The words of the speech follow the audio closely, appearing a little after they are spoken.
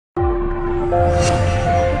Hello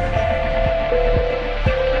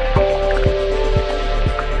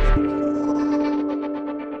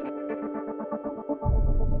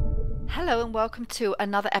and welcome to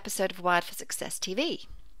another episode of Wired for Success TV.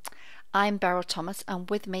 I'm Beryl Thomas and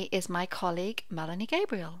with me is my colleague Melanie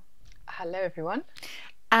Gabriel. Hello everyone.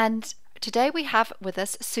 And today we have with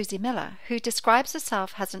us Suzy Miller, who describes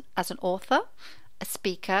herself as an author, a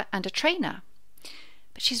speaker and a trainer.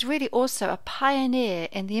 But she's really also a pioneer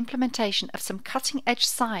in the implementation of some cutting-edge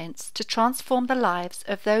science to transform the lives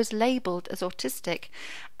of those labelled as autistic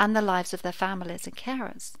and the lives of their families and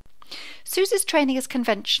carers. Suzy's training is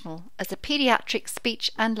conventional as a paediatric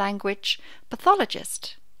speech and language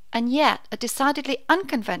pathologist, and yet a decidedly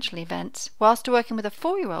unconventional event, whilst working with a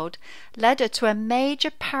 4-year-old, led her to a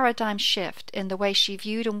major paradigm shift in the way she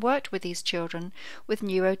viewed and worked with these children with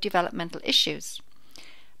neurodevelopmental issues.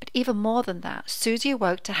 But even more than that, Suzy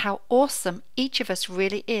awoke to how awesome each of us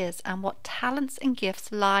really is and what talents and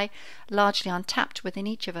gifts lie largely untapped within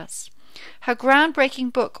each of us. Her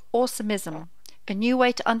groundbreaking book, Awesomism, A New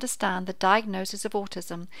Way to Understand the Diagnosis of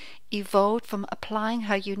Autism, evolved from applying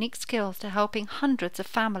her unique skills to helping hundreds of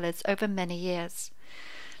families over many years.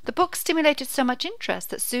 The book stimulated so much interest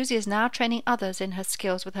that Suzy is now training others in her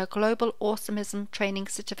skills with her global Awesomism training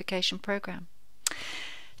certification program.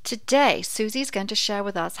 Today, Suzy is going to share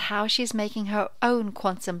with us how she is making her own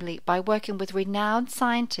quantum leap by working with renowned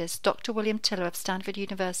scientist Dr. William Tiller of Stanford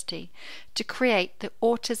University to create the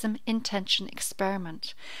Autism Intention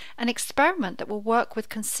Experiment, an experiment that will work with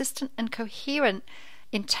consistent and coherent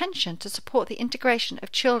intention to support the integration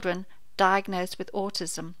of children diagnosed with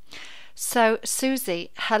autism. So, Suzy,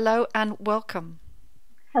 hello and welcome.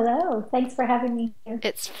 Hello, thanks for having me here.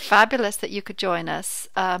 It's fabulous that you could join us.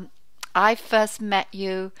 I first met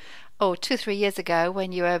you 2-3 years ago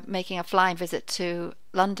when you were making a flying visit to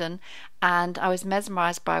London, and I was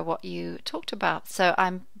mesmerized by what you talked about. So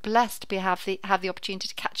I'm blessed to have the opportunity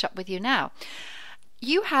to catch up with you now.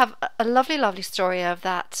 You have a lovely story of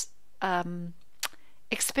that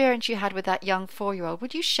experience you had with that young 4-year-old.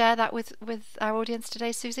 Would you share that with our audience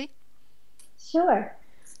today, Suzy? Sure.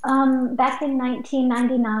 Back in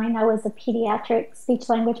 1999, I was a pediatric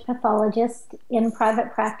speech-language pathologist in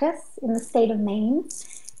private practice in the state of Maine.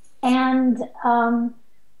 And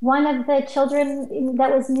one of the children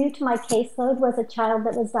that was new to my caseload was a child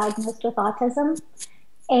that was diagnosed with autism.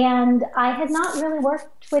 And I had not really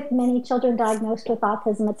worked with many children diagnosed with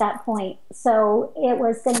autism at that point. So it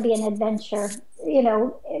was going to be an adventure,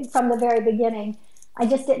 from the very beginning. I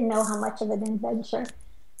just didn't know how much of an adventure.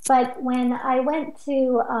 But when I went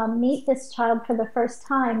to meet this child for the first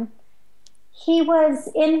time, he was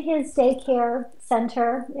in his daycare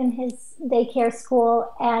center, in his daycare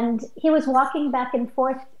school, and he was walking back and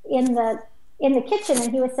forth in the kitchen,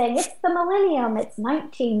 and he was saying, "It's the millennium, it's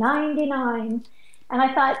 1999. And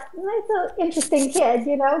I thought, that's an interesting kid,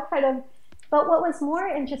 kind of. But what was more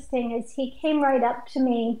interesting is he came right up to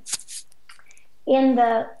me in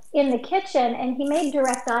the kitchen, and he made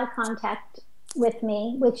direct eye contact with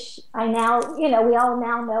me, which I now, we all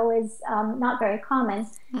now know is not very common.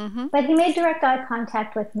 Mm-hmm. But he made direct eye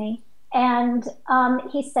contact with me, and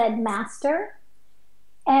he said, "Master."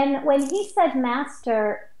 And when he said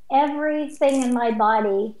 "Master," everything in my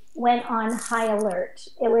body went on high alert.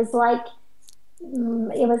 It was like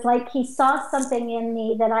he saw something in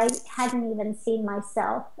me that I hadn't even seen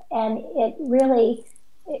myself, and it really,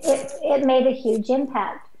 it made a huge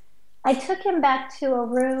impact. I took him back to a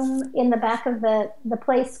room in the back of the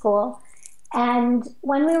play school, and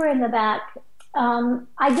when we were in the back,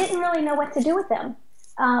 I didn't really know what to do with him.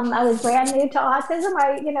 I was brand new to autism.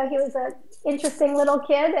 He was an interesting little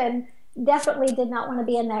kid and definitely did not want to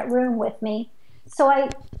be in that room with me. So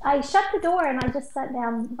I shut the door and I just sat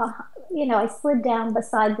down, I slid down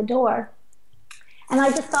beside the door. And I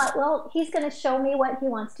just thought, well, he's going to show me what he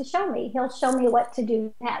wants to show me. He'll show me what to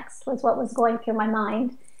do next, was what was going through my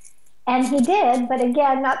mind. And he did, but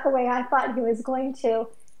again, not the way I thought he was going to.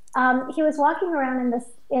 He was walking around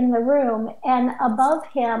in the room, and above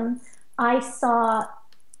him, I saw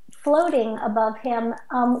floating above him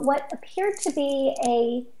what appeared to be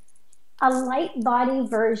a light body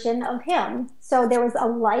version of him. So there was a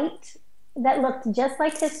light that looked just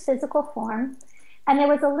like his physical form, and there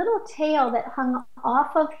was a little tail that hung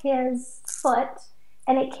off of his foot,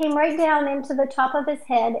 and it came right down into the top of his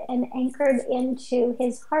head and anchored into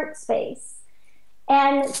his heart space.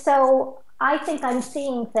 And so I think I'm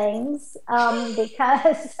seeing things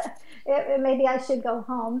because maybe I should go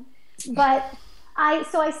home. But I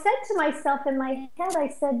said to myself in my head, I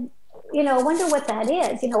said, I wonder what that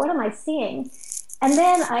is. What am I seeing? And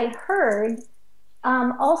then I heard,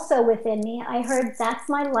 also within me, I heard, that's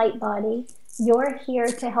my light body. you're here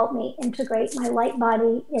to help me integrate my light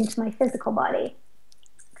body into my physical body.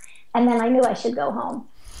 And then I knew I should go home.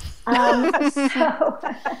 So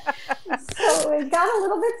it got a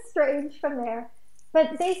little bit strange from there.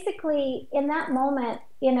 But basically, in that moment,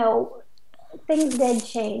 things did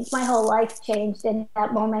change. My whole life changed in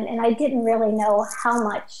that moment, and I didn't really know how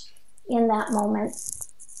much in that moment.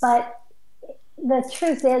 But the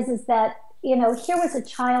truth is that, here was a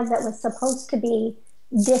child that was supposed to be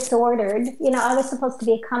disordered. I was supposed to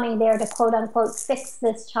be coming there to quote unquote fix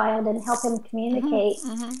this child and help him communicate.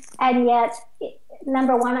 And yet,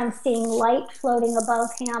 number one, I'm seeing light floating above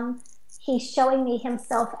him. He's showing me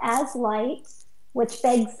himself as light, which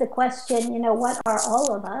begs the question, what are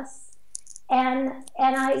all of us? And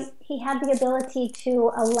he had the ability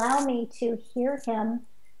to allow me to hear him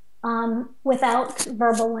without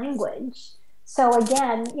verbal language. So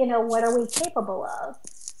again, what are we capable of?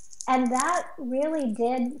 And that really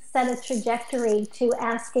did set a trajectory to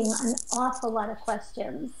asking an awful lot of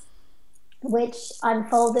questions, which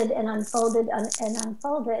unfolded and unfolded and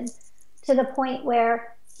unfolded to the point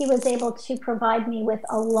where he was able to provide me with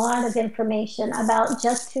a lot of information about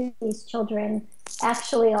just who these children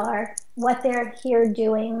actually are, what they're here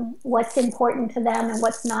doing, what's important to them and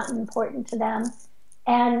what's not important to them,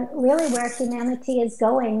 and really where humanity is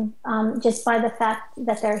going, just by the fact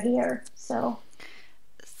that they're here. So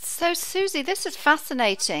Suzy, this is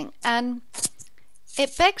fascinating, and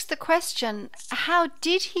it begs the question, how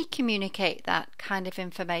did he communicate that kind of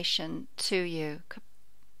information to you?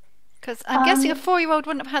 Because I'm guessing a 4-year-old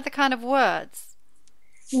wouldn't have had the kind of words.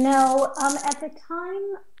 No, at the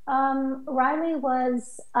time, Riley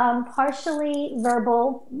was partially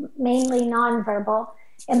verbal, mainly nonverbal.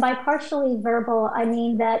 And by partially verbal, I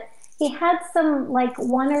mean that he had some, like,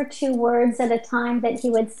 1 or 2 words at a time that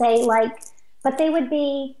he would say, but they would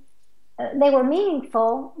be, they were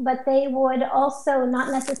meaningful, but they would also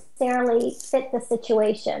not necessarily fit the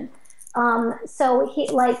situation. So he,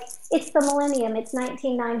 it's the millennium, it's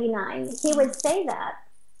 1999. He would say that,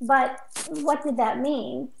 but what did that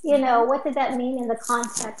mean? What did that mean in the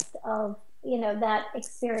context of, that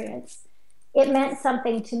experience? It meant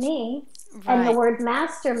something to me, right. And the word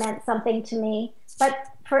master meant something to me. But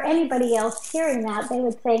for anybody else hearing that, they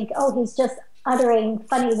would think, oh, he's just uttering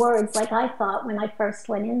funny words like I thought when I first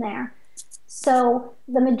went in there. So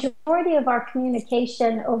the majority of our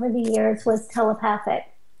communication over the years was telepathic.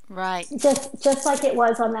 Right. Just like it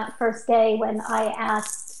was on that first day when I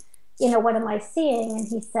asked, what am I seeing? And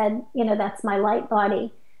he said, that's my light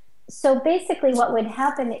body. So basically what would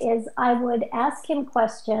happen is I would ask him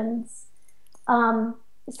questions,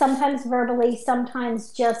 sometimes verbally,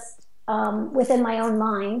 sometimes just within my own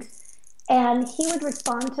mind. And he would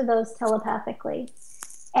respond to those telepathically.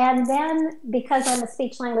 And then, because I'm a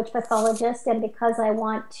speech language pathologist and because I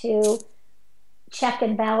want to check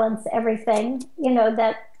and balance everything,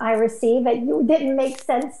 that I receive, it didn't make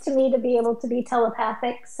sense to me to be able to be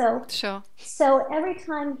telepathic. So, sure. So every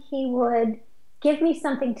time he would give me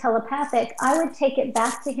something telepathic, I would take it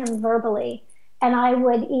back to him verbally, and I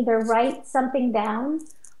would either write something down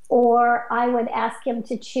or I would ask him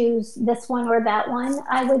to choose this one or that one.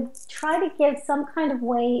 I would try to give some kind of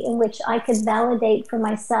way in which I could validate for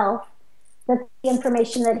myself that the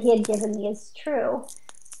information that he had given me is true.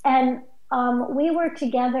 And we were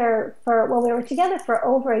together for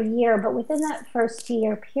over a year, but within that first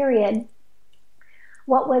year period,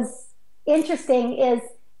 what was interesting is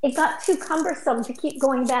it got too cumbersome to keep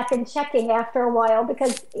going back and checking after a while,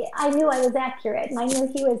 because I knew I was accurate and I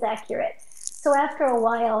knew he was accurate. So after a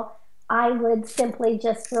while, I would simply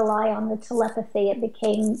just rely on the telepathy. It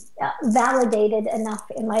became validated enough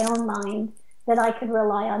in my own mind that I could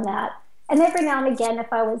rely on that. And every now and again,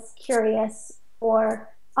 if I was curious or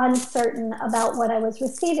uncertain about what I was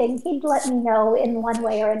receiving, he'd let me know in one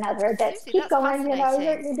way or another that Suzy, keep going, you're doing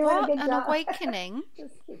a good job. What an awakening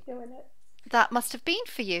Just keep doing it. That must have been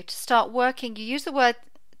for you to start working. You use the word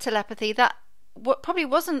telepathy. That probably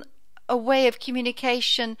wasn't a way of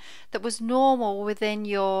communication that was normal within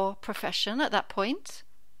your profession at that point.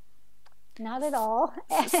 Not at all.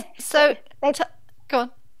 So, go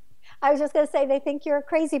on. I was just going to say, they think you're a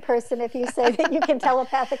crazy person if you say that you can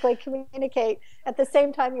telepathically communicate at the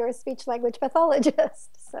same time you're a speech language pathologist.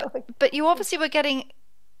 So, but you obviously were getting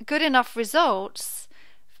good enough results.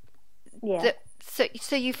 Yeah.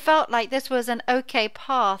 So you felt like this was an okay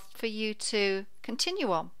path for you to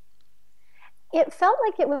continue on. It felt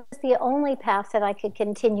like it was the only path that I could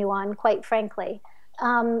continue on, quite frankly,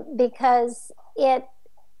 because it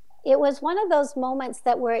was one of those moments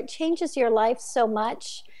that where it changes your life so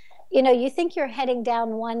much. You think you're heading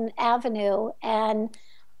down one avenue and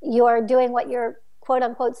you're doing what you're quote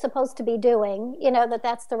unquote supposed to be doing, that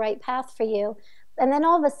that's the right path for you. And then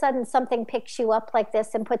all of a sudden something picks you up like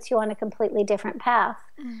this and puts you on a completely different path.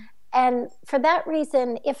 And for that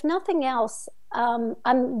reason, if nothing else,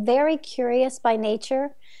 I'm very curious by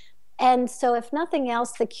nature. And so if nothing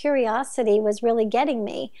else, the curiosity was really getting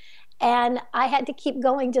me. And I had to keep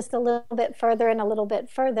going just a little bit further and a little bit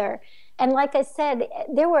further. And like I said,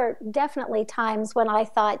 there were definitely times when I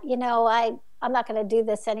thought, I'm not going to do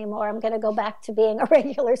this anymore. I'm going to go back to being a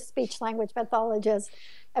regular speech language pathologist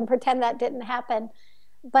and pretend that didn't happen.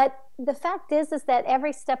 But the fact is that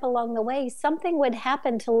every step along the way, something would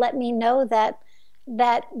happen to let me know that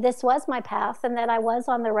this was my path and that I was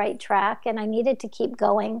on the right track and I needed to keep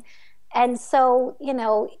going. And so,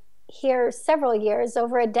 here several years,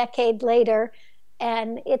 over a decade later,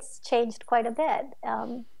 and it's changed quite a bit.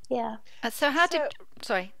 Yeah.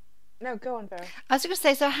 Sorry. No, go on, Vera. I was going to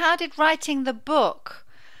say, so how did writing the book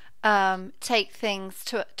take things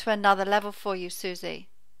to another level for you, Suzy?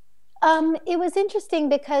 It was interesting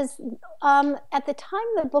because at the time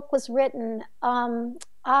the book was written,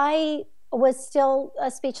 I was still a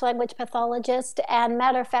speech language pathologist, and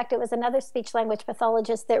matter of fact, it was another speech language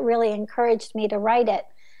pathologist that really encouraged me to write it.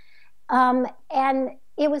 And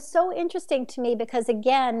it was so interesting to me because,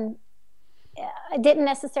 again, I didn't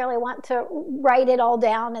necessarily want to write it all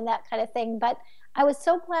down and that kind of thing, but I was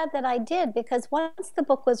so glad that I did, because once the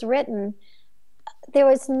book was written, there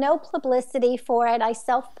was no publicity for it. I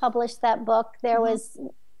self-published that book.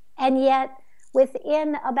 And yet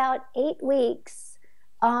within about 8 weeks,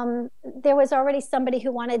 there was already somebody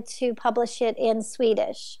who wanted to publish it in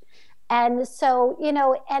Swedish. And so,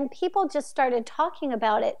 and people just started talking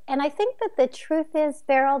about it. And I think that the truth is,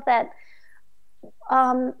 Beryl, that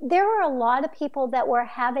there were a lot of people that were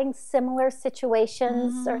having similar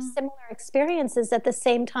situations or similar experiences at the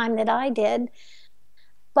same time that I did.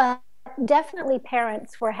 But definitely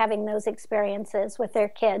parents were having those experiences with their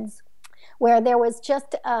kids, where there was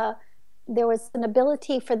an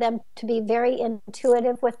ability for them to be very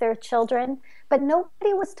intuitive with their children, but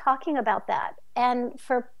nobody was talking about that. And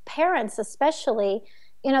for parents especially,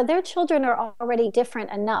 their children are already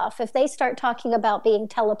different enough. If they start talking about being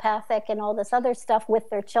telepathic and all this other stuff with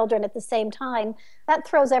their children at the same time, that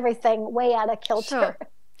throws everything way out of kilter.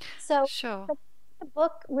 So the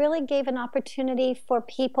book really gave an opportunity for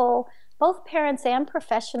people, both parents and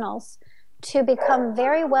professionals, to become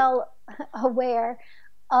very well aware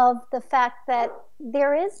of the fact that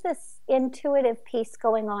there is this intuitive piece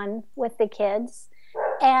going on with the kids.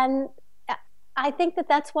 And I think that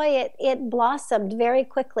that's why it blossomed very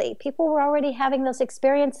quickly. People were already having those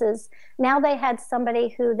experiences. Now they had somebody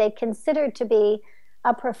who they considered to be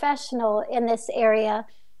a professional in this area,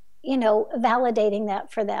 validating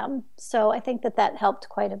that for them. So I think that helped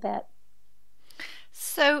quite a bit.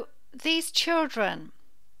 So these children,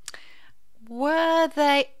 what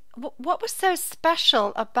was so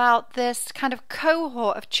special about this kind of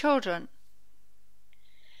cohort of children?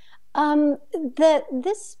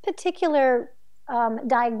 This particular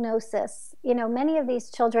diagnosis, many of these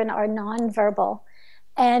children are nonverbal,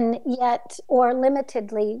 or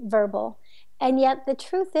limitedly verbal. And yet the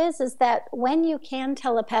truth is that when you can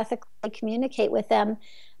telepathically communicate with them,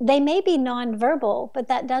 they may be nonverbal, but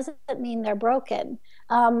that doesn't mean they're broken.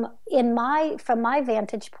 From my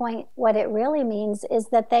vantage point, what it really means is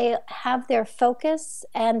that they have their focus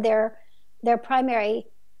and their primary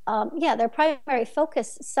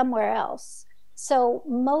focus somewhere else. So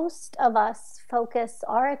most of us focus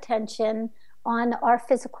our attention on our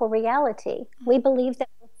physical reality. We believe that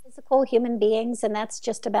we're physical human beings, and that's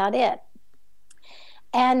just about it.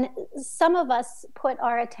 And some of us put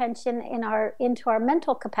our attention into our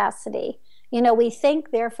mental capacity. We think,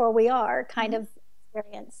 therefore we are kind of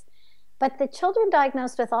experience. But the children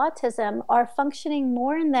diagnosed with autism are functioning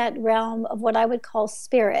more in that realm of what I would call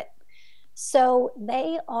spirit. So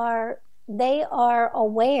they are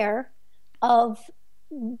aware of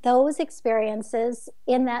those experiences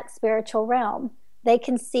in that spiritual realm. They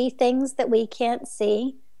can see things that we can't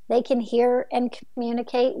see. They can hear and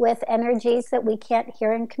communicate with energies that we can't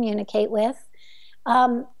hear and communicate with.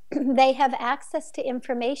 They have access to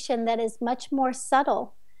information that is much more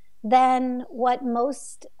subtle than what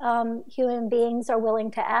most human beings are willing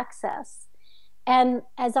to access. And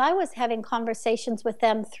as I was having conversations with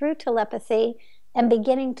them through telepathy and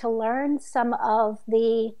beginning to learn some of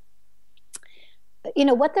the,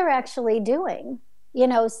 what they're actually doing,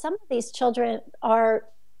 some of these children are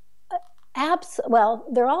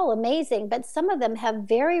they're all amazing, but some of them have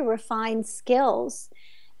very refined skills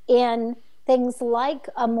in things like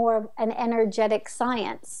an energetic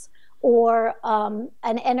science, or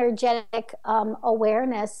an energetic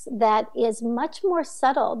awareness that is much more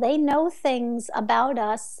subtle. They know things about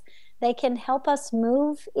us. They can help us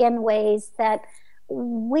move in ways that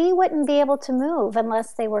we wouldn't be able to move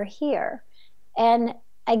unless they were here. And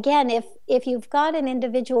again, if you've got an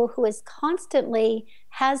individual who is constantly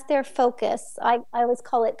has their focus, I always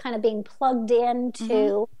call it kind of being plugged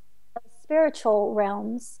into spiritual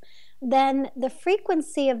realms, then the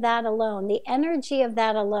frequency of that alone, the energy of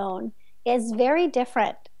that alone, is very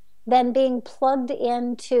different than being plugged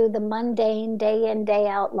into the mundane day in, day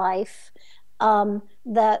out life, the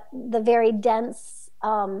very dense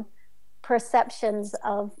perceptions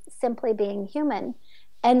of simply being human.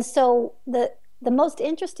 And so the most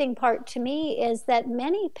interesting part to me is that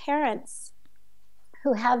many parents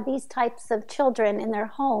who have these types of children in their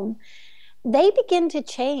home, they begin to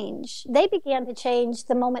change. They began to change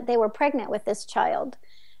the moment they were pregnant with this child.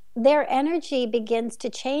 Their energy begins to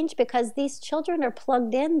change because these children are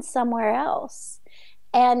plugged in somewhere else.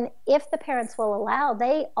 And if the parents will allow,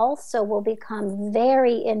 they also will become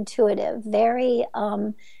very intuitive, very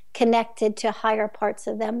connected to higher parts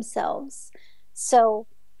of themselves. So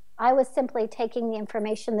I was simply taking the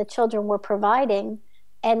information the children were providing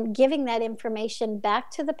and giving that information back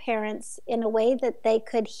to the parents in a way that they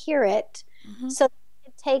could hear it. So they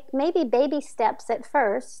could take maybe baby steps at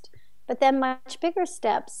first, but then much bigger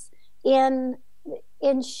steps in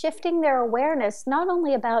shifting their awareness, not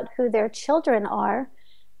only about who their children are,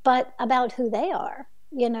 but about who they are,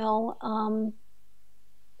 who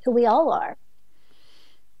we all are.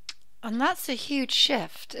 And that's a huge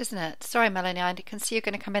shift, isn't it? Sorry, Melanie, I can see you're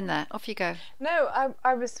going to come in there. Off you go. No,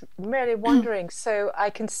 I was merely wondering. So I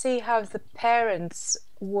can see how the parents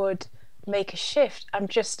would make a shift. I'm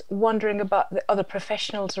just wondering about the other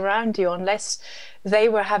professionals around you. Unless they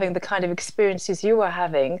were having the kind of experiences you were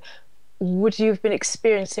having, would you have been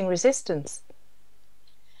experiencing resistance?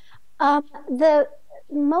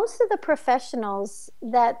 Most of the professionals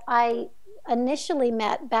that I initially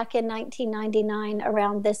met back in 1999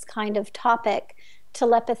 around this kind of topic,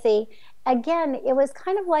 telepathy, again, it was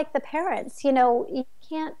kind of like the parents. You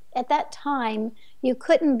can't, at that time, you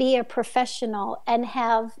couldn't be a professional and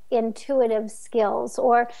have intuitive skills,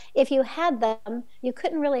 or if you had them, you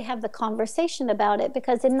couldn't really have the conversation about it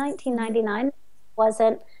because in 1999 it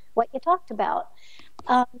wasn't what you talked about.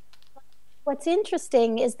 What's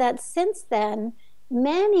interesting is that since then,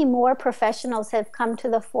 many more professionals have come to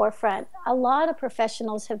the forefront. A lot of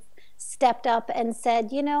professionals have stepped up and said,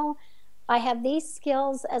 I have these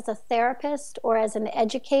skills as a therapist or as an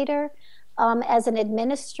educator, as an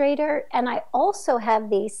administrator, and I also have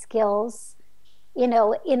these skills,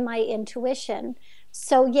 in my intuition.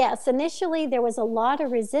 So yes, initially there was a lot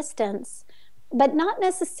of resistance, but not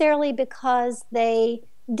necessarily because they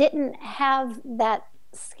didn't have that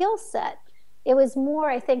skill set. It was more,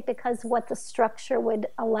 I think, because what the structure would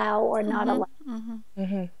allow or not allow.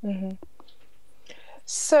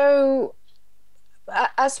 So,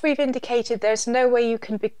 as we've indicated, there's no way you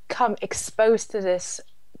can become exposed to this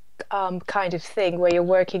kind of thing where you're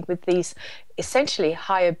working with these essentially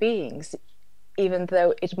higher beings, even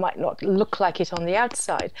though it might not look like it on the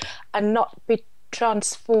outside, and not be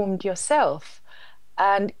transformed yourself.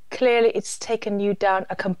 And clearly it's taken you down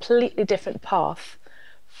a completely different path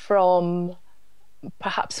from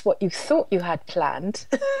perhaps what you thought you had planned.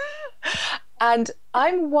 And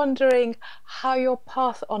I'm wondering how your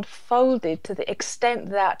path unfolded to the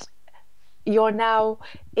extent that you're now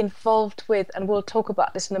involved with, and we'll talk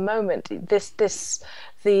about this in a moment, the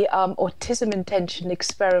Autism Intention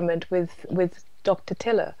Experiment with Dr.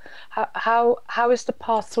 Tiller. How is the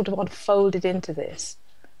path sort of unfolded into this?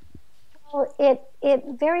 Well, it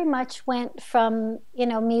very much went from,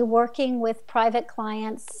 me working with private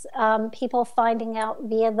clients, people finding out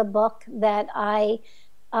via the book that I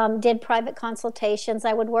did private consultations.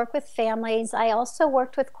 I would work with families. I also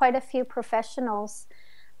worked with quite a few professionals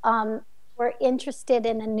who were interested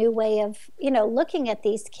in a new way of, looking at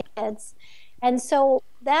these kids. And so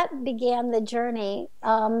that began the journey,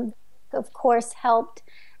 of course, helped.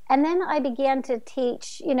 And then I began to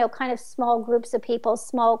teach, kind of small groups of people,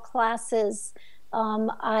 small classes.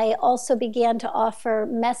 I also began to offer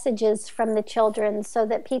messages from the children so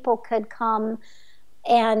that people could come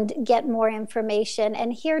and get more information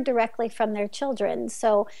and hear directly from their children.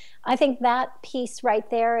 So I think that piece right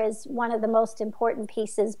there is one of the most important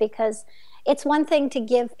pieces, because it's one thing to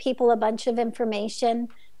give people a bunch of information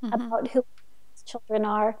about who children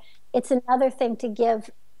are. It's another thing to give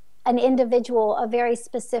an individual a very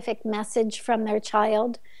specific message from their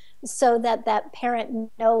child so that that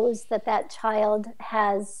parent knows that that child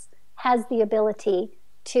has the ability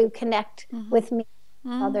to connect with me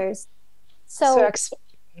others. So,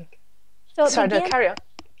 So sorry, no, carry on.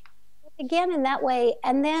 It began in that way.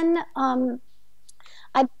 And then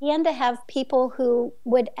I began to have people who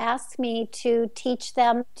would ask me to teach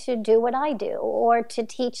them to do what I do, or to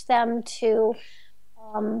teach them to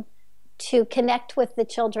connect with the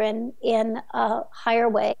children in a higher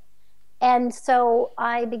way. And so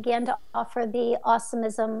I began to offer the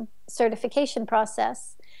Awesomism certification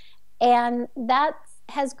process. And that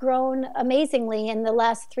has grown amazingly in the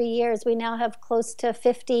last 3 years. We now have close to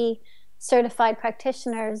 50 certified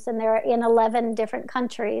practitioners, and they're in 11 different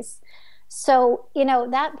countries. So,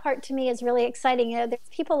 that part to me is really exciting. There's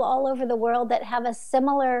people all over the world that have a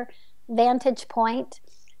similar vantage point,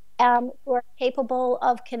 who are capable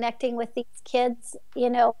of connecting with these kids,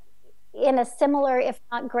 in a similar, if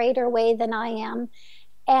not greater way than I am.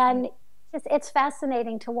 And it's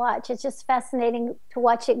fascinating to watch. It's just fascinating to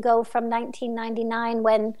watch it go from 1999,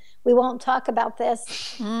 when we won't talk about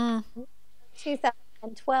this,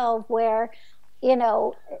 2012, where,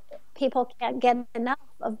 people can't get enough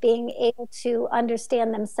of being able to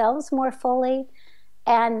understand themselves more fully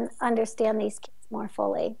and understand these kids more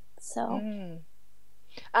fully. So.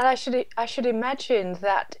 And I should imagine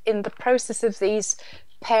that in the process of these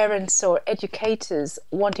parents or educators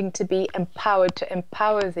wanting to be empowered to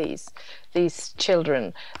empower these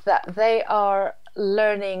children, that they are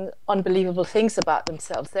learning unbelievable things about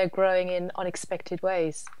themselves. They're growing in unexpected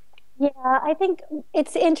ways. Yeah, I think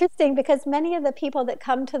it's interesting because many of the people that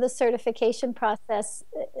come to the certification process,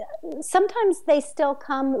 sometimes they still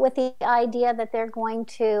come with the idea that they're going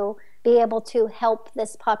to be able to help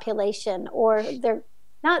this population, or they're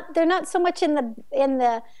not so much in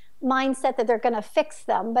the mindset that they're going to fix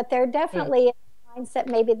them, but they're definitely in the mindset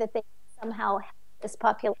maybe that they can somehow help this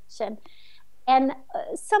population. And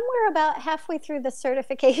somewhere about halfway through the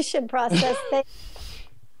certification process, this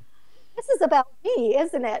is about me,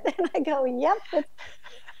 isn't it? And I go, yep.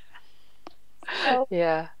 So,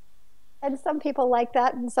 yeah. And some people like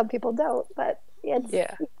that and some people don't, but there's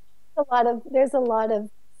a lot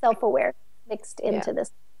of self-awareness mixed into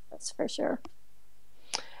this, that's for sure.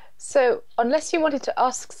 So unless you wanted to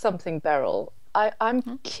ask something, Beryl,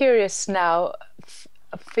 I'm curious now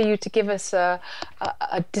for you to give us a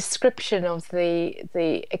description of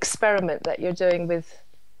the experiment that you're doing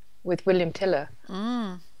with William Tiller.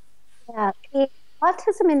 Yeah, the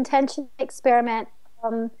Autism Intention Experiment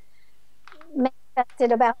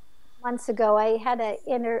manifested about months ago. I had a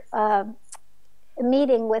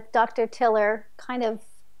meeting with Dr. Tiller, kind of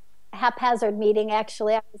haphazard meeting,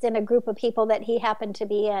 actually. I was in a group of people that he happened to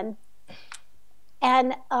be in.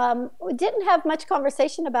 And we didn't have much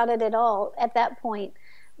conversation about it at all at that point.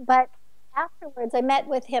 But afterwards, I met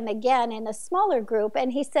with him again in a smaller group,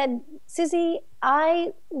 and he said, Suzy,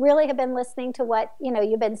 I really have been listening to what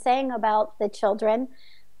you've been saying about the children.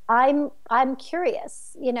 I'm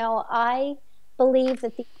curious. I believe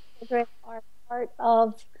that the children are part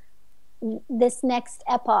of this next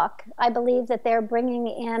epoch. I believe that they're bringing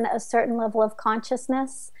in a certain level of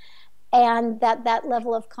consciousness, and that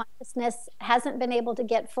level of consciousness hasn't been able to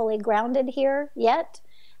get fully grounded here yet.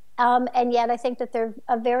 And yet I think that they're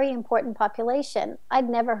a very important population. I'd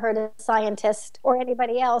never heard a scientist or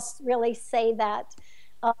anybody else really say that,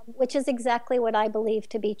 which is exactly what I believe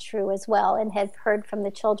to be true as well, and have heard from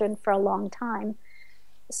the children for a long time.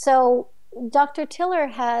 So Dr. Tiller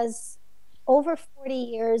has over 40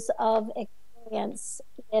 years of experience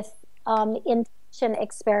with intention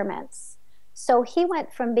experiments. So he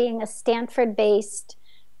went from being a Stanford-based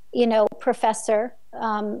professor,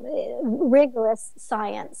 rigorous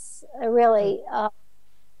science, really,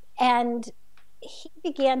 and he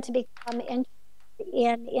began to become interested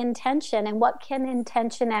in intention and what can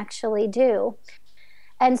intention actually do.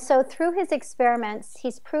 And so through his experiments,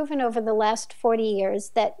 he's proven over the last 40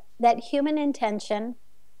 years that human intention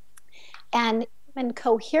and human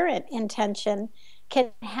coherent intention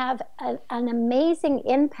can have an amazing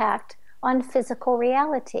impact on physical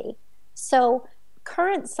reality. So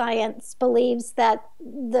current science believes that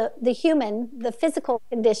the human, the physical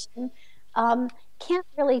condition, can't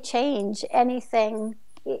really change anything,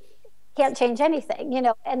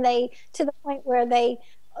 and they, to the point where they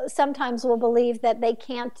sometimes will believe that they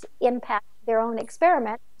can't impact their own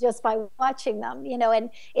experiment just by watching them,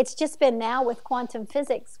 and it's just been now with quantum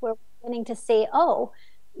physics where we're beginning to see,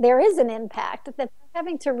 there is an impact, that they're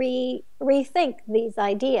having to rethink these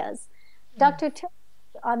ideas. Dr. Tiller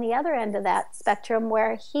on the other end of that spectrum,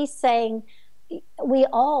 where he's saying we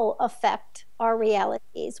all affect our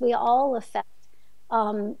realities, we all affect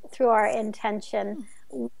through our intention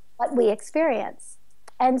what we experience.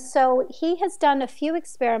 And so he has done a few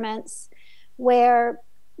experiments where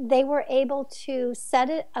they were able to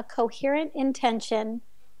set a coherent intention,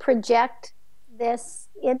 project this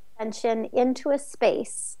intention into a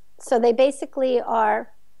space. So they basically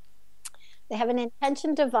they have an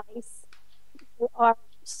intention device. They are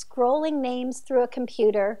scrolling names through a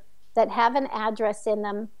computer that have an address in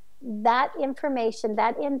them. That information,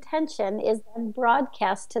 that intention, is then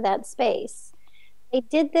broadcast to that space. They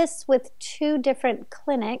did this with 2 different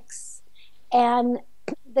clinics, and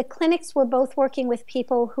the clinics were both working with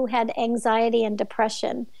people who had anxiety and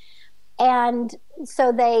depression. And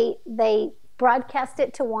so they broadcast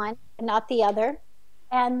it to one and not the other.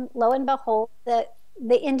 And lo and behold, the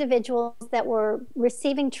individuals that were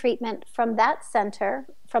receiving treatment from that center,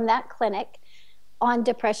 from that clinic, on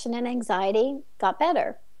depression and anxiety got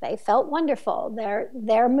better. They felt wonderful.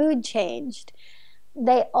 Their mood changed.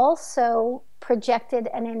 They also projected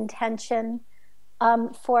an intention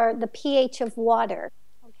for the pH of water.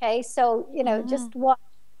 Okay, so, just water.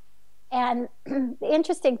 And the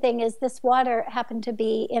interesting thing is this water happened to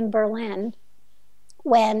be in Berlin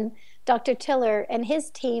when Dr. Tiller and his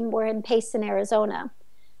team were in Payson, Arizona.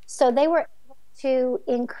 So they were able to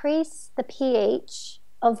increase the pH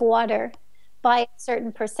of water by a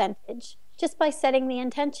certain percentage just by setting the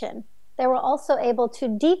intention. They were also able to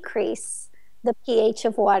decrease the pH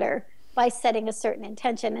of water by setting a certain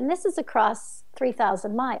intention. And this is across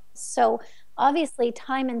 3,000 miles. So obviously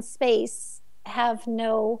time and space have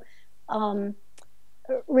no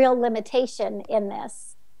real limitation in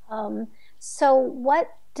this. So what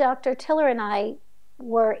Dr. Tiller and I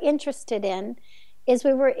were interested in is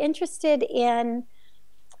we were interested in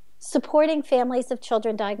supporting families of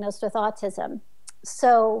children diagnosed with autism.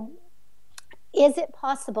 So is it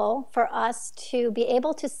possible for us to be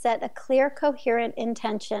able to set a clear, coherent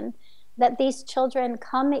intention that these children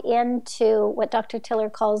come into what Dr. Tiller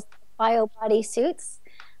calls bio-body suits,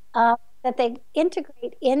 that they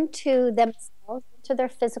integrate into themselves, into their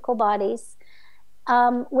physical bodies,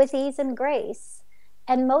 with ease and grace,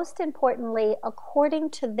 and most importantly, according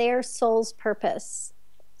to their soul's purpose.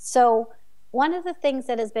 So one of the things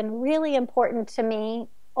that has been really important to me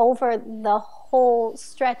over the whole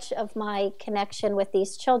stretch of my connection with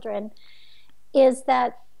these children is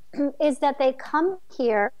that they come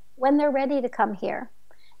here when they're ready to come here.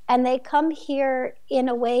 And they come here in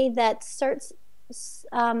a way that suits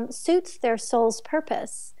their soul's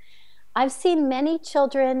purpose. I've seen many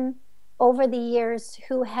children over the years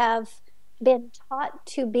who have been taught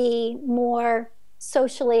to be more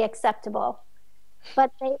socially acceptable,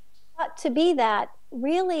 but they taught to be that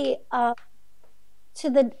really at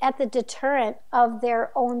the deterrent of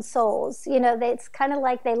their own souls. It's kind of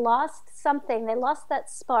like they lost something. They lost that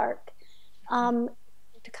spark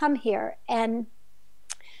to come here. And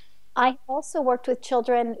I also worked with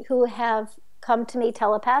children who have come to me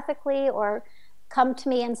telepathically or come to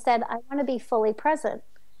me and said, I want to be fully present.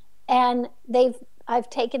 And I've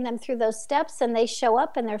taken them through those steps, and they show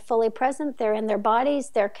up and they're fully present. They're in their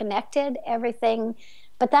bodies, they're connected, everything.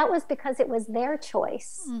 But that was because it was their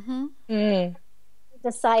choice. Mm-hmm.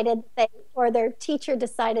 Their teacher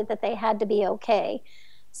decided that they had to be okay.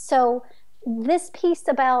 So this piece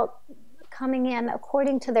about coming in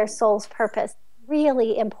according to their soul's purpose,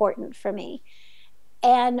 really important for me.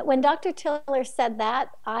 And when Dr. Tiller said that,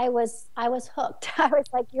 I was hooked. I was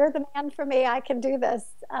like, you're the man for me. I can do this.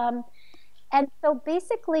 And so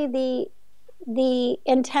basically the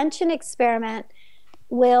intention experiment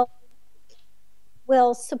will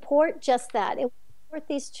support just that. It will support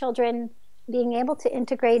these children being able to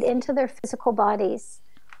integrate into their physical bodies.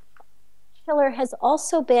 Tiller has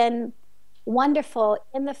also been wonderful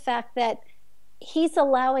in the fact that he's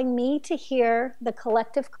allowing me to hear the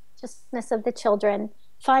collective consciousness of the children,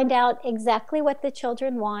 find out exactly what the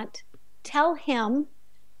children want, tell him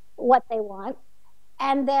what they want,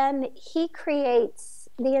 and then he creates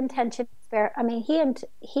the intention.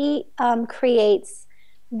 He creates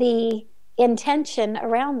the intention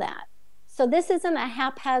around that. So this isn't a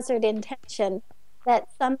haphazard intention that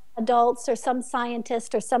some adults or some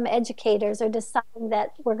scientists or some educators are deciding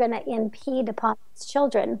that we're going to impede upon these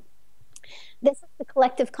children. This is the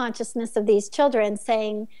collective consciousness of these children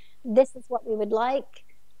saying, this is what we would like,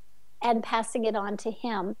 and passing it on to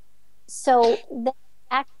him. So they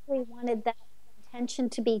actually wanted that intention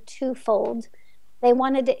to be twofold. They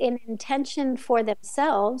wanted an intention for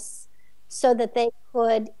themselves so that they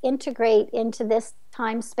could integrate into this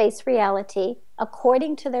time-space reality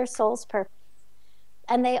according to their soul's purpose.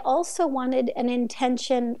 And they also wanted an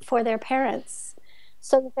intention for their parents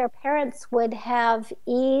so that their parents would have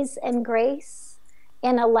ease and grace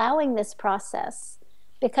in allowing this process.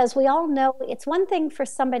 Because we all know it's one thing for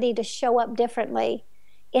somebody to show up differently.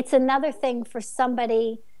 It's another thing for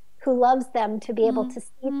somebody who loves them to be able to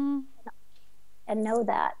see them and know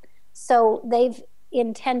that. So they've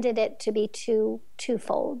intended it to be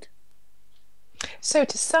twofold. So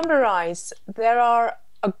to summarize, there are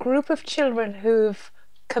a group of children who've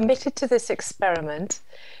committed to this experiment.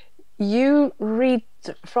 You read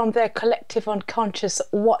from their collective unconscious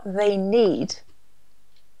what they need.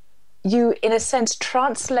 You, in a sense,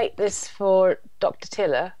 translate this for Dr.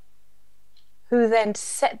 Tiller, who then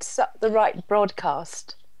sets up the right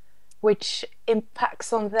broadcast, which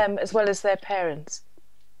impacts on them as well as their parents.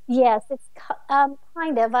 Yes, it's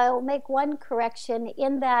kind of. I'll make one correction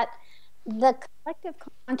in that the collective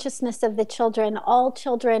consciousness of the children, all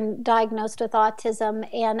children diagnosed with autism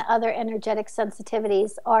and other energetic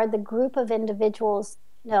sensitivities, are the group of individuals,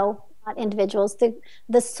 no, not individuals,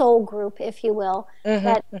 the soul group, if you will,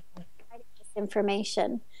 that providing this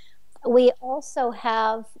information. We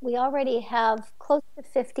already have close to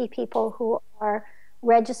 50 people who are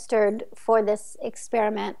registered for this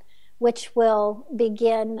experiment, which will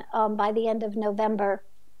begin by the end of November.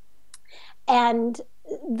 And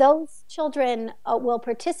those children will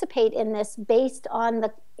participate in this based on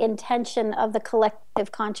the intention of the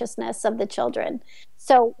collective consciousness of the children.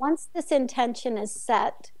 So once this intention is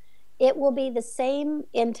set, it will be the same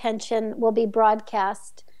intention will be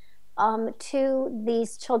broadcast to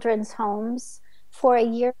these children's homes for a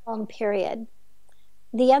year-long period.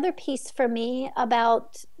 The other piece for me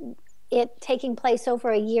about it taking place over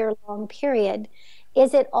a year-long period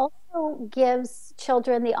is it also gives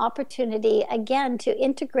children the opportunity, again, to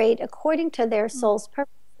integrate according to their soul's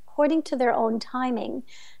purpose, according to their own timing.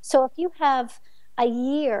 So if you have a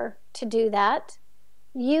year to do that,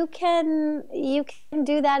 you can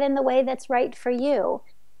do that in the way that's right for you.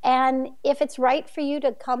 And if it's right for you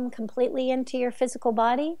to come completely into your physical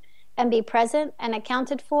body and be present and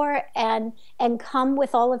accounted for and come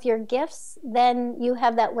with all of your gifts, then you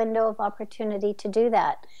have that window of opportunity to do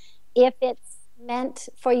that. If it's meant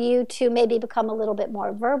for you to maybe become a little bit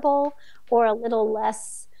more verbal or a little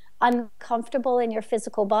less uncomfortable in your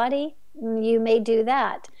physical body, you may do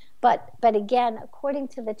that. But again, according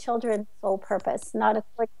to the children's soul purpose, not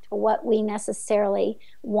according to what we necessarily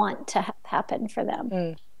want to have happen for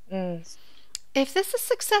them. If this is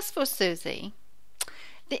successful, Suzy,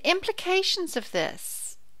 the implications of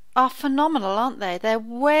this are phenomenal, aren't they? They're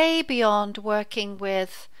way beyond working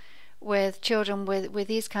with children with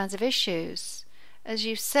these kinds of issues. As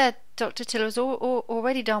you said, Dr. Tiller has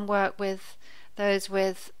already done work with those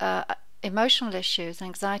with emotional issues,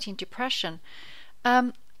 anxiety and depression.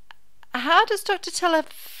 How does Dr. Tiller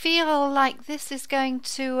feel like this is going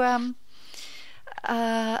to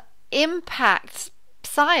impact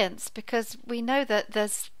science? Because we know that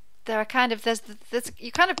there's you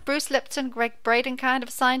kind of Bruce Lipton, Greg Braden kind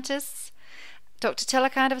of scientists, Dr. Tiller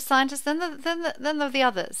kind of scientists, then there are the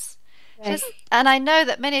others. Right. And I know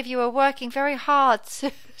that many of you are working very hard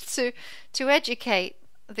to educate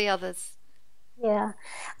the others. Yeah,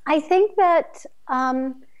 I think that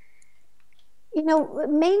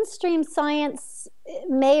mainstream science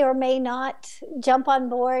may or may not jump on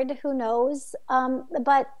board. Who knows?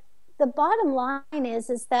 But the bottom line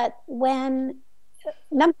is that when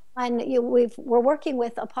number one, we're working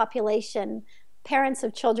with a population. Parents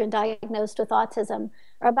of children diagnosed with autism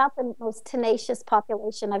are about the most tenacious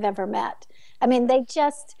population I've ever met. I mean,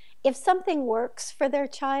 if something works for their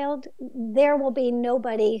child, there will be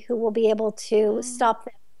nobody who will be able to stop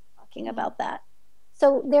them talking about that.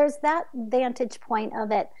 So there's that vantage point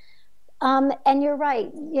of it. And you're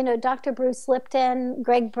right, Dr. Bruce Lipton,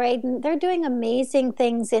 Greg Braden, they're doing amazing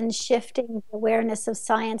things in shifting the awareness of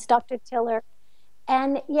science, Dr. Tiller.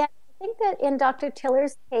 And yet I think that in Dr.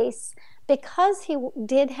 Tiller's case, because he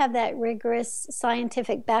did have that rigorous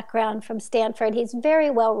scientific background from Stanford, he's very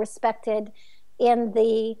well respected in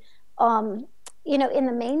the, in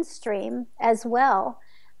the mainstream as well.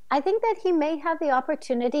 I think that he may have the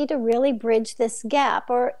opportunity to really bridge this gap,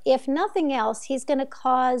 or if nothing else, he's going to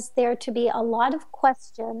cause there to be a lot of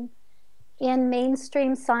question in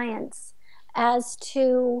mainstream science as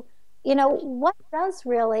to, what does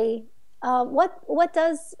really what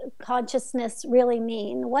does consciousness really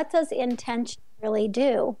mean? What does intention really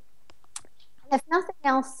do? If nothing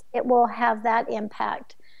else, it will have that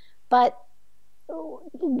impact. But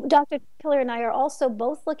Dr. Tiller and I are also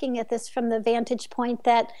both looking at this from the vantage point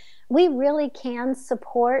that we really can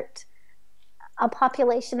support a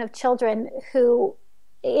population of children who,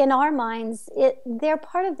 in our minds, they're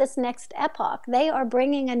part of this next epoch. They are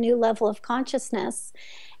bringing a new level of consciousness.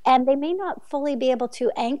 And they may not fully be able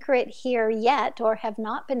to anchor it here yet, or have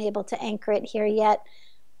not been able to anchor it here yet.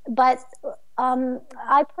 But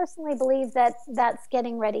I personally believe that that's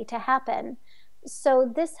getting ready to happen.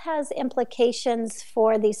 So this has implications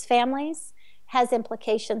for these families, has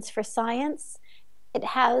implications for science. It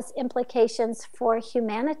has implications for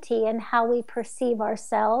humanity and how we perceive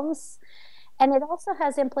ourselves. And it also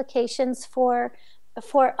has implications for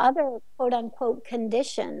other quote unquote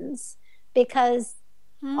conditions, because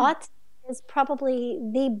autism is probably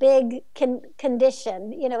the big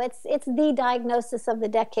condition. You know, it's the diagnosis of the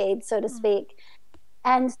decade, so to speak.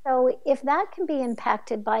 And so if that can be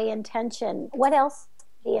impacted by intention, what else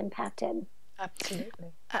can be impacted?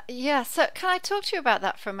 Absolutely. Yeah, so can I talk to you about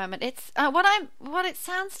that for a moment? It's what it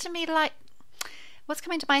sounds to me like. What's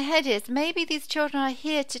coming to my head is maybe these children are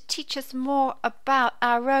here to teach us more about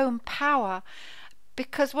our own power,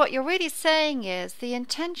 because what you're really saying is the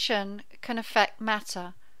intention can affect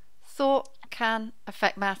matter, thought can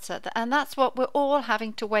affect matter, and that's what we're all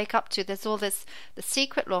having to wake up to. There's all this, the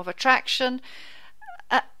secret law of attraction.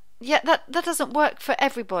 Yeah, that doesn't work for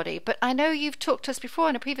everybody, but I know you've talked to us before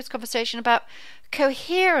in a previous conversation about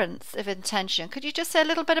coherence of intention. Could you just say a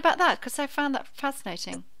little bit about that? Because I found that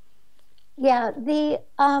fascinating. Yeah, this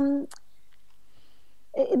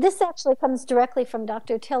actually comes directly from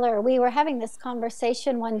Dr. Tiller. We were having this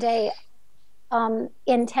conversation one day,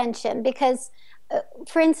 intention, because,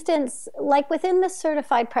 for instance, like within the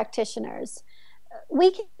certified practitioners,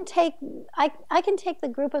 we can take, I can take the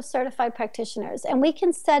group of certified practitioners and we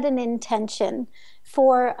can set an intention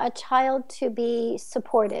for a child to be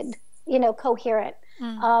supported, you know, coherent.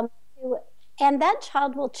 And that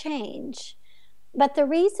child will change. But the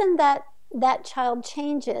reason that that child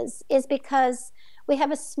changes is because we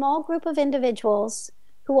have a small group of individuals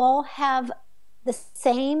who all have the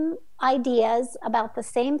same ideas about the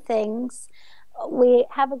same things. We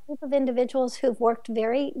have a group of individuals who've worked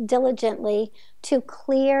very diligently to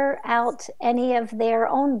clear out any of their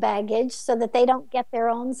own baggage so that they don't get their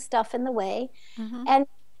own stuff in the way. And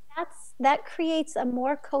that creates a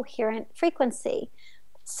more coherent frequency.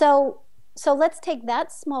 So let's take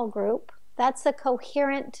that small group. That's a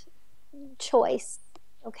coherent choice,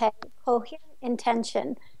 okay? Coherent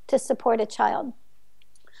intention to support a child.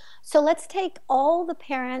 So let's take all the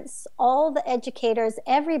parents, all the educators,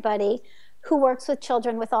 everybody who works with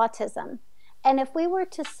children with autism. And if we were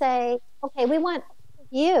to say, okay, we want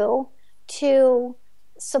you to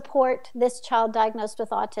support this child diagnosed with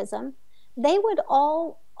autism, they would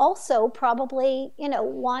all also probably, you know,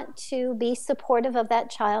 want to be supportive of that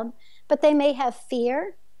child, but they may have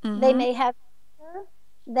fear, they may have fear,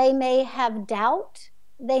 they may have doubt,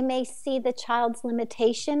 they may see the child's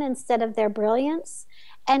limitation instead of their brilliance.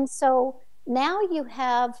 And so now you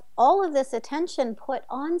have all of this attention put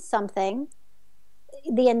on something.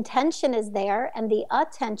 The intention is there and the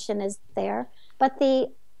attention is there, but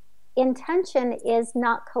the intention is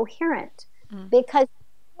not coherent because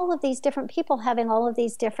all of these different people having all of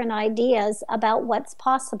these different ideas about what's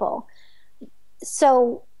possible.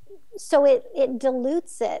 So it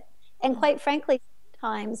dilutes it. And quite frankly,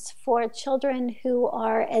 sometimes for children who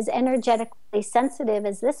are as energetically sensitive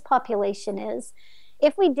as this population is,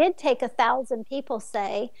 if we did take 1,000 people,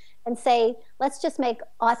 say, let's just make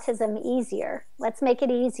autism easier. Let's make it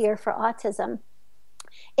easier for autism.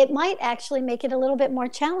 It might actually make it a little bit more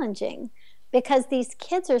challenging because these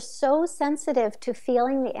kids are so sensitive to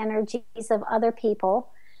feeling the energies of other people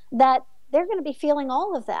that they're going to be feeling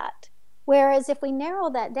all of that. Whereas if we narrow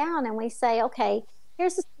that down and we say, okay,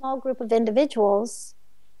 here's a small group of individuals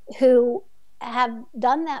who have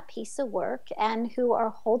done that piece of work and who are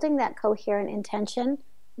holding that coherent intention,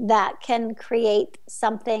 that can create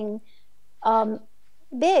something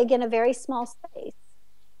big in a very small space.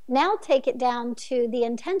 Now take it down to the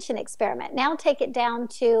intention experiment. Now take it down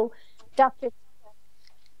to Dr.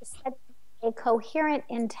 setting a coherent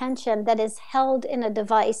intention that is held in a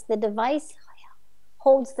device. The device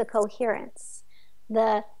holds the coherence.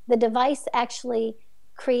 The device actually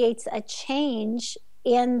creates a change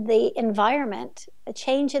in the environment, a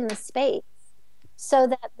change in the space, so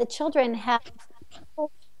that the children have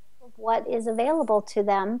what is available to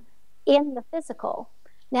them in the physical.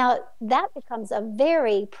 Now, that becomes a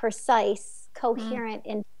very precise, coherent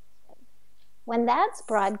intention. When that's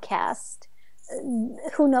broadcast,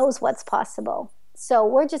 who knows what's possible?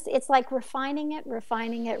 So it's like refining it.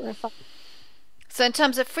 So in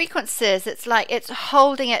terms of frequencies, it's like it's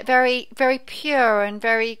holding it very, very pure and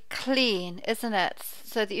very clean, isn't it?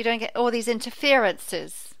 So that you don't get all these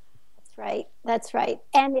interferences. That's right.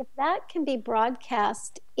 And if that can be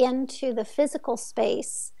broadcast into the physical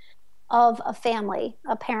space of a family,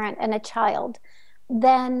 a parent and a child,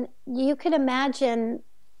 then you can imagine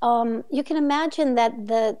that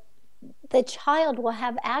the child will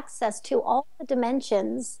have access to all the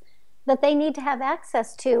dimensions that they need to have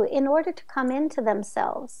access to in order to come into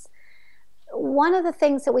themselves. One of the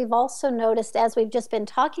things that we've also noticed as we've just been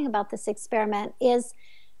talking about this experiment is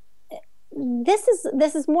this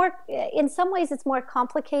is more, in some ways it's more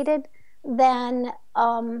complicated than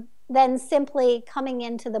simply coming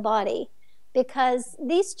into the body, because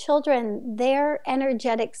these children, their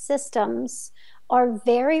energetic systems are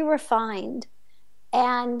very refined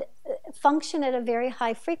and function at a very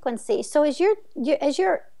high frequency. So as you're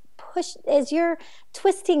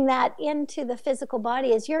twisting that into the physical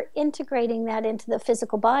body, as you're integrating that into the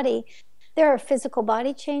physical body, there are physical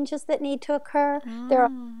body changes that need to occur. There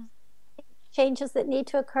are changes that need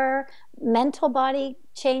to occur, mental body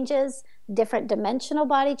changes, different dimensional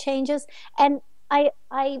body changes. And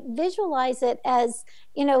I visualize it as,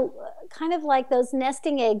 kind of like those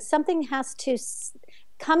nesting eggs. Something has to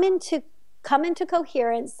come into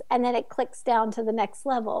coherence, and then it clicks down to the next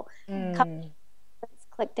level.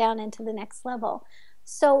 Click down into the next level.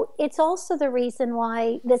 So it's also the reason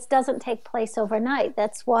why this doesn't take place overnight.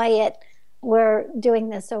 That's why we're doing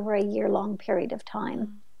this over a year-long period of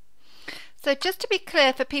time. So just to be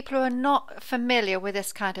clear, for people who are not familiar with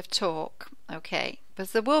this kind of talk, okay,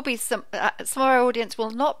 because there will be some of our audience will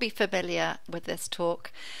not be familiar with this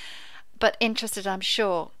talk, but interested, I'm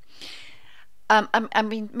sure. I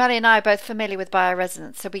mean, Melly and I are both familiar with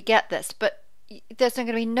bioresonance, so we get this, but there's going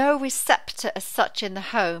to be no receptor as such in the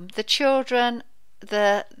home. The children,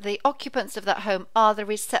 the occupants of that home are the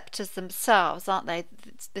receptors themselves, aren't they?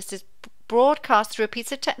 This is broadcast through a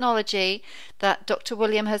piece of technology that Dr.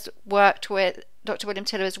 William Tiller has worked with,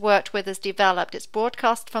 has developed. It's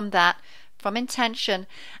broadcast from intention,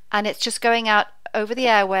 and it's just going out over the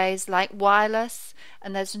airways like wireless,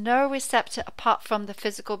 and there's no receptor apart from the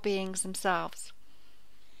physical beings themselves.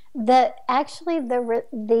 The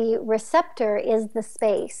receptor is the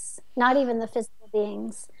space, not even the physical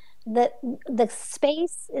beings. The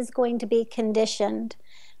space is going to be conditioned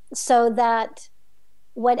so that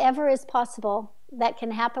whatever is possible that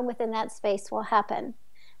can happen within that space will happen.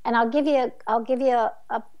 And I'll give you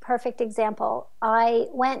a perfect example. I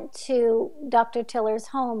went to Dr. Tiller's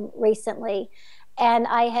home recently, and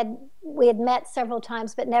we had met several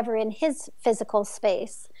times, but never in his physical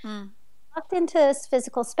space. Walked into his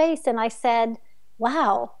physical space, and I said,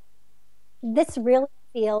 wow, this really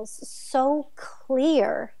feels so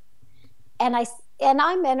clear. And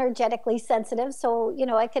I'm energetically sensitive, so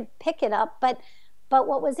I could pick it up. But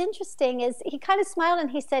what was interesting is he kind of smiled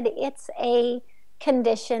and he said, it's a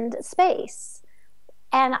conditioned space.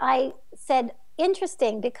 And I said,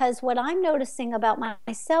 interesting, because what I'm noticing about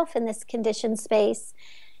myself in this conditioned space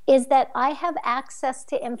is that I have access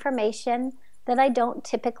to information that I don't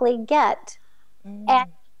typically get. And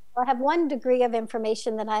I have one degree of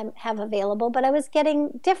information that I have available, but I was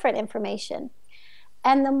getting different information.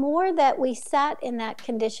 And the more that we sat in that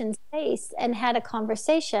conditioned space and had a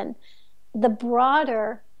conversation, the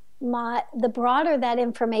broader that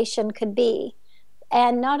information could be.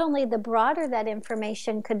 And not only the broader that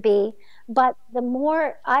information could be, but the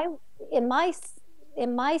more in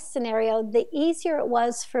my scenario, the easier it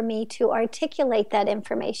was for me to articulate that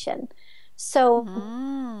information. So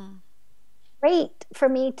great for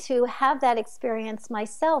me to have that experience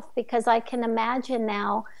myself, because I can imagine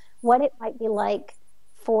now what it might be like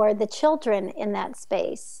for the children in that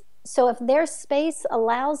space. So if their space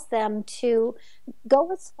allows them to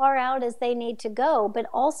go as far out as they need to go, but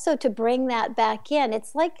also to bring that back in,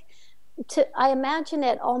 it's like, I imagine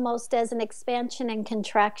it almost as an expansion and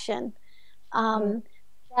contraction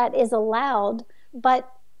that is allowed. But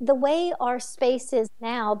the way our space is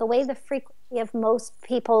now, the way the frequency of most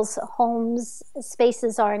people's homes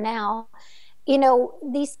spaces are now,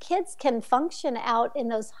 these kids can function out in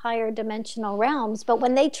those higher dimensional realms, but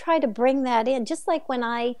when they try to bring that in, just like when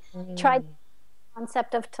I tried the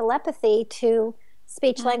concept of telepathy to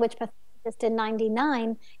speech-language pathologist in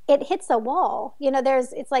 '99, it hits a wall.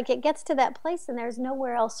 It's like it gets to that place and there's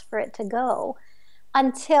nowhere else for it to go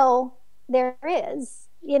until there is,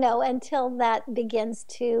 until that begins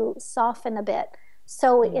to soften a bit.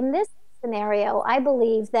 So in this scenario, I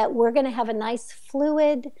believe that we're going to have a nice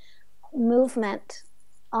fluid movement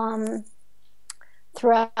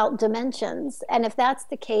throughout dimensions, and if that's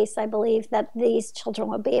the case, I believe that these children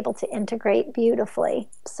will be able to integrate beautifully.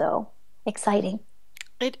 So exciting.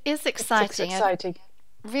 It is exciting. It's exciting.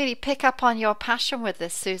 Really pick up on your passion with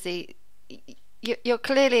this, Suzy. You're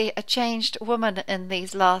clearly a changed woman in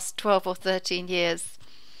these last 12 or 13 years.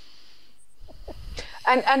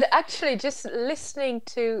 And actually, just listening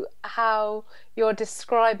to how you're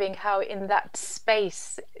describing how in that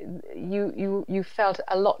space you felt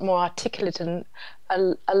a lot more articulate and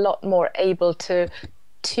a lot more able to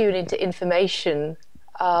tune into information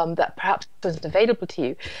that perhaps wasn't available to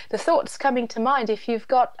you. The thoughts coming to mind, if you've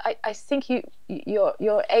got, I think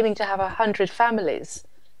you're aiming to have 100 families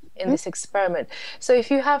in this experiment. So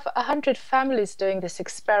if you have 100 families doing this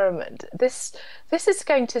experiment, this is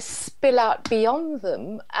going to spill out beyond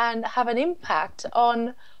them and have an impact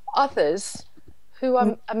on others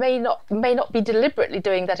who may not be deliberately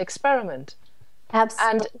doing that experiment.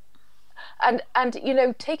 Absolutely. And you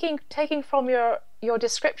know, taking from your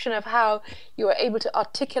description of how you were able to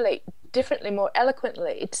articulate differently, more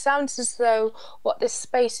eloquently, it sounds as though what this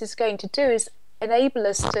space is going to do is enable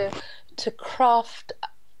us to craft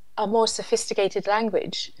a more sophisticated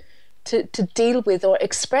language to deal with or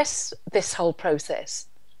express this whole process.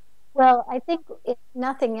 Well, I think if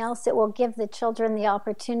nothing else, it will give the children the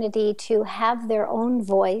opportunity to have their own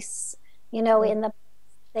voice. You know,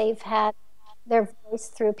 they've had their voice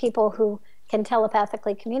through people who can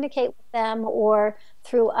telepathically communicate with them or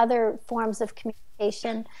through other forms of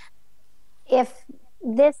communication. If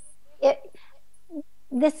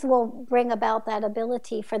this will bring about that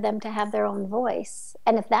ability for them to have their own voice,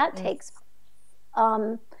 and if that takes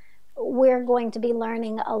place, we're going to be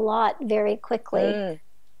learning a lot very quickly.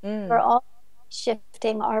 We're all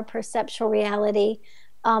shifting our perceptual reality,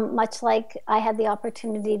 much like I had the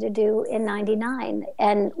opportunity to do in '99.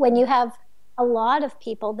 And when you have a lot of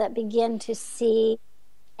people that begin to see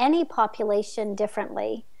any population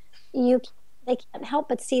differently, they can't help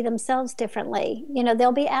but see themselves differently. You know,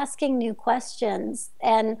 they'll be asking new questions,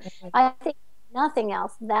 and I think nothing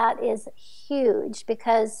else, that is huge,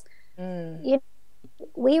 because you know,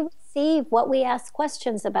 we receive what we ask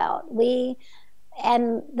questions about.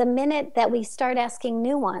 And the minute that we start asking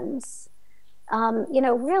new ones, you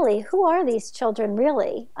know, really, who are these children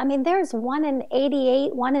really? I mean, there's 1 in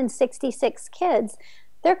 88, 1 in 66 kids.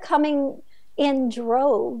 They're coming in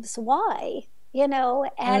droves. Why? You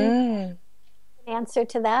know, and an answer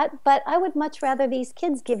to that. But I would much rather these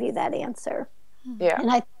kids give you that answer. Yeah.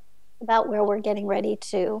 And I think about where we're getting ready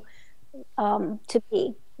to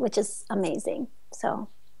be, which is amazing. So.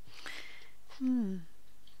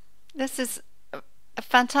 This is a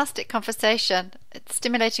fantastic conversation. It's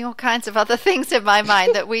stimulating all kinds of other things in my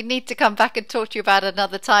mind that we need to come back and talk to you about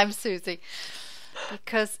another time, Suzy,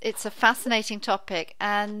 because it's a fascinating topic.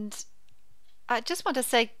 And I just want to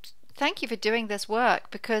say thank you for doing this work,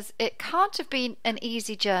 because it can't have been an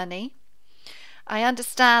easy journey. I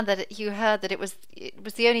understand that you heard that it was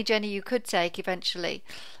the only journey you could take eventually,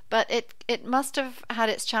 but it must have had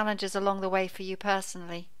its challenges along the way for you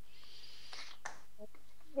personally.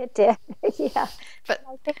 It did, yeah. But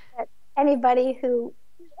I think that anybody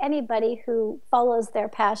who follows their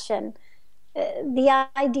passion, the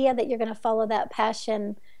idea that you're going to follow that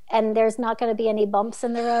passion and there's not going to be any bumps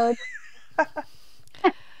in the road.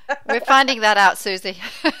 We're finding that out, Suzy.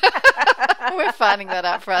 We're finding that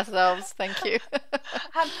out for ourselves. Thank you.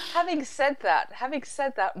 Having said that,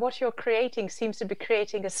 what you're creating seems to be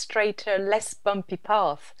creating a straighter, less bumpy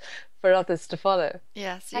path for others to follow.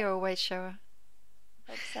 Yes, you're a way shower.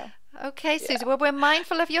 So. Okay, Suzy. Well, we're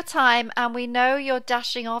mindful of your time, and we know you're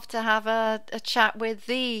dashing off to have a chat with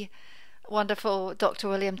the wonderful Dr.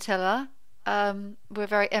 William Tiller. We're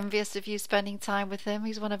very envious of you spending time with him.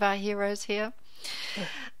 He's one of our heroes here.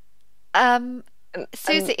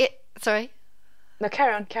 Suzy, sorry. No,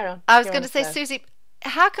 carry on. I was going to say, Suzy,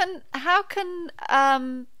 how can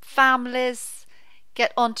families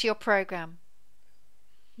get onto your program?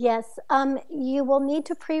 Yes, you will need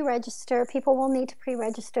to pre-register. People will need to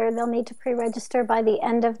pre-register. They'll need to pre-register by the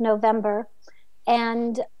end of November.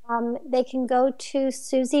 And they can go to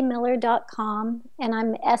SuzyMiller.com, and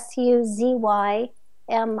I'm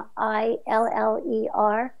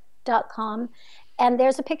SuzyMiller.com. And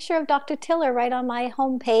there's a picture of Dr. Tiller right on my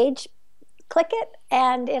homepage. Click it,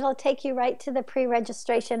 and it'll take you right to the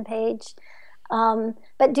pre-registration page.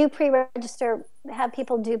 But do pre-register, have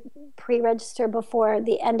people do pre-register before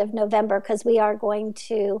the end of November, because we are going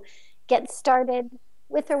to get started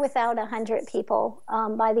with or without 100 people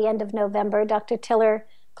by the end of November. Dr. Tiller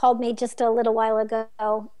called me just a little while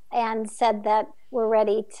ago and said that we're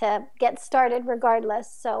ready to get started regardless.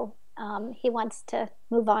 So he wants to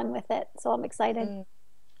move on with it. So I'm excited.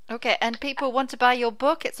 Okay, and people want to buy your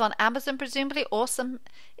book. It's on Amazon, presumably.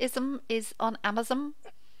 Awesomism is on Amazon.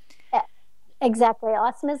 Exactly.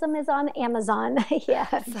 Awesomism is on Amazon. Yeah,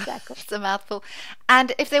 exactly. It's a mouthful.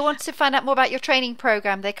 And if they want to find out more about your training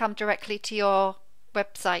program, they come directly to your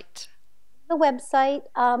website. The website,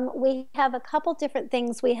 we have a couple different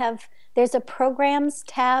things. There's a programs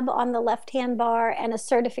tab on the left-hand bar and a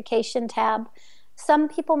certification tab. Some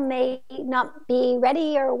people may not be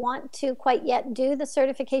ready or want to quite yet do the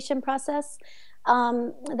certification process.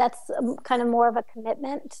 That's kind of more of a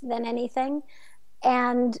commitment than anything.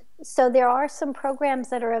 And so there are some programs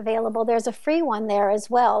that are available. There's a free one there as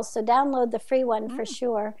well. So download the free one for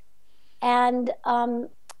sure. And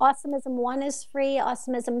Awesomism 1 is free.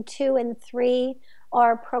 Awesomism 2 and 3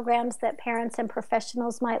 are programs that parents and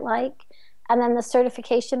professionals might like. And then the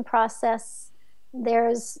certification process,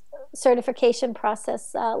 there's certification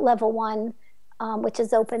process level 1, which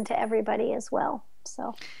is open to everybody as well.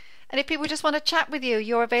 So, and if people just want to chat with you,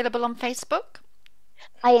 you're available on Facebook?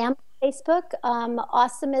 I am on Facebook.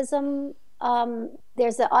 Awesomism,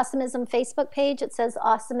 there's an Awesomism Facebook page. It says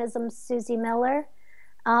Awesomism Suzy Miller.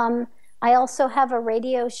 I also have a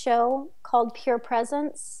radio show called Pure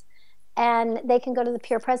Presence, and they can go to the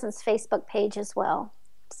Pure Presence Facebook page as well.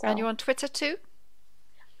 So, and you're on Twitter too?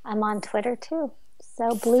 I'm on Twitter too.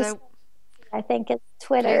 So I think it's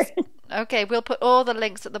Twitter. Okay, we'll put all the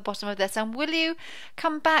links at the bottom of this. And will you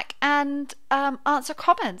come back and answer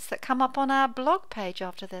comments that come up on our blog page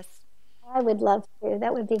after this? I would love to.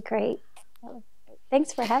 That would be great.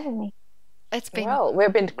 Thanks for having me. It's been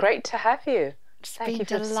we've been great to have you. Thank you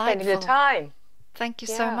for spending the time. Thank you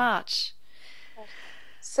so much.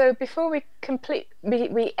 So before we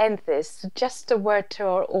end this, just a word to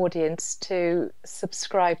our audience to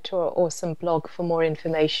subscribe to our awesome blog for more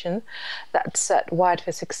information. That's at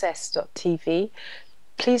wiredforsuccess.tv.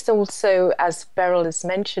 Please also, as Beryl has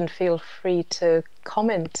mentioned, feel free to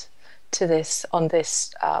comment to this on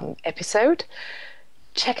this episode.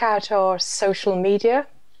 Check out our social media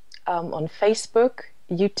on Facebook,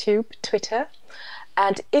 YouTube, Twitter.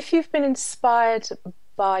 And if you've been inspired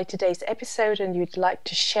by today's episode and you'd like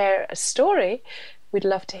to share a story, we'd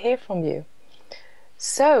love to hear from you.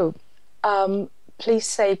 So please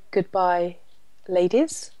say goodbye,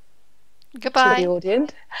 ladies. Goodbye to the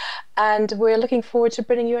audience, and we're looking forward to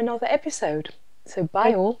bringing you another episode. So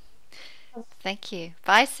bye all. Thank you.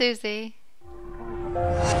 Bye, Suzy.